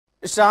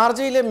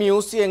ഷാർജയിലെ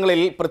മ്യൂസിയങ്ങളിൽ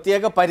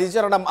പ്രത്യേക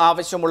പരിചരണം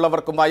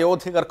ആവശ്യമുള്ളവർക്കും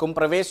വയോധികർക്കും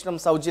പ്രവേശനം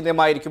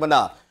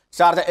സൗജന്യമായിരിക്കുമെന്ന്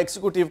ഷാർജ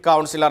എക്സിക്യൂട്ടീവ്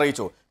കൗൺസിൽ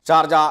അറിയിച്ചു.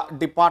 ഷാർജ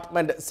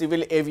ഡിപ്പാർട്ട്മെന്റ്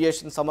സിവിൽ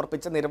ഏവിയേഷൻ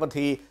സമർപ്പിച്ച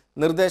നിരവധി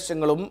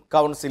നിർദ്ദേശങ്ങളും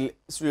കൗൺസിൽ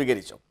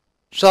സ്വീകരിച്ചു.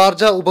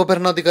 ഷാർജ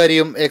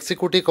ഉപഭരണാധികാരിയും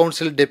എക്സിക്യൂട്ടീവ്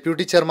കൗൺസിൽ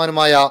ഡെപ്യൂട്ടി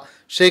ചെയർമാനുമായ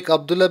ഷെയ്ഖ്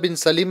അബ്ദുള്ള ബിൻ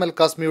സലീം അൽ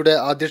കാസ്മിയുടെ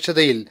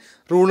അധ്യക്ഷതയിൽ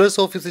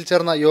റൂളേഴ്സ് ഓഫീസിൽ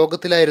ചേർന്ന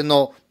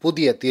യോഗത്തിലായിരുന്നു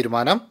പുതിയ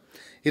തീരുമാനം.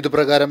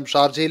 ഇതുപ്രകാരം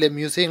ഷാർജയിലെ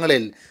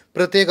മ്യൂസിയങ്ങളിൽ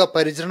പ്രത്യേക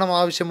പരിചരണം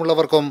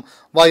ആവശ്യമുള്ളവർക്കും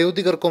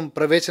വയോധികർക്കും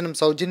പ്രവേശനം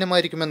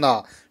സൗജന്യമായിരിക്കുമെന്ന്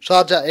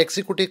ഷാർജ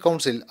എക്സിക്യൂട്ടീവ്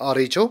കൗൺസിൽ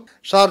അറിയിച്ചു.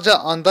 ഷാർജ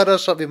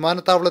അന്താരാഷ്ട്ര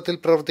വിമാനത്താവളത്തിൽ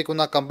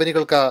പ്രവർത്തിക്കുന്ന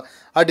കമ്പനികൾക്ക്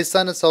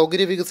അടിസ്ഥാന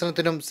സൗകര്യ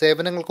വികസനത്തിനും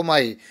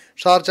സേവനങ്ങൾക്കുമായി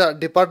ഷാർജ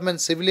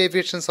ഡിപ്പാർട്ട്മെന്റ് സിവിൽ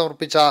ഏവിയേഷൻ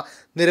സമർപ്പിച്ച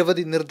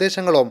നിരവധി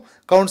നിർദ്ദേശങ്ങളും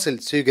കൗൺസിൽ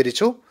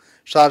സ്വീകരിച്ചു.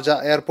 ഷാർജ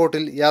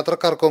എയർപോർട്ടിൽ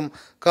യാത്രക്കാർക്കും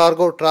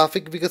കാർഗോ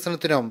ട്രാഫിക്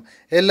വികസനത്തിനും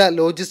എല്ലാ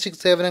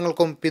ലോജിസ്റ്റിക്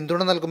സേവനങ്ങൾക്കും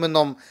പിന്തുണ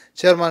നൽകുമെന്നും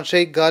chairman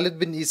Sheikh Khalid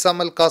bin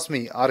Issam അൽ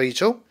കാസ്മി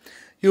അറിയിച്ചു.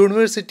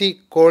 University,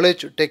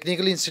 college,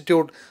 technical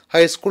institute,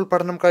 high school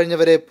പഠനം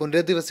കഴിഞ്ഞവരെ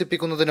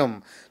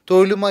പുനരധിവസിപ്പിക്കുന്നതിനും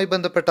തൊഴിലുമായി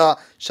ബന്ധപ്പെട്ട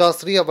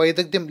ശാസ്ത്രീയ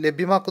വൈദഗ്ധ്യം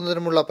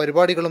ലഭ്യമാക്കുന്നതിനുമുള്ള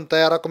പരിപാടികളും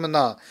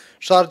തയ്യാറാക്കുമെന്ന്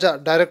Sharjah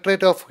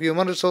directorate of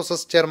human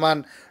resources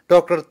chairman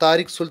doctor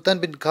Tariq Sultan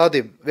bin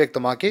ഖാദിം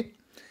വ്യക്തമാക്കി.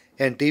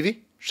 NTV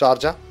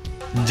Sharjah.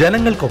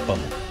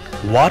 ജനങ്ങൾക്കൊപ്പം,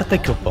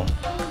 വാർത്തയ്ക്കൊപ്പം,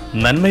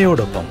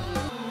 നന്മയോടൊപ്പം.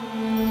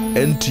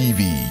 NTV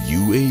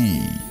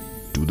UAE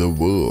to the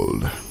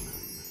world.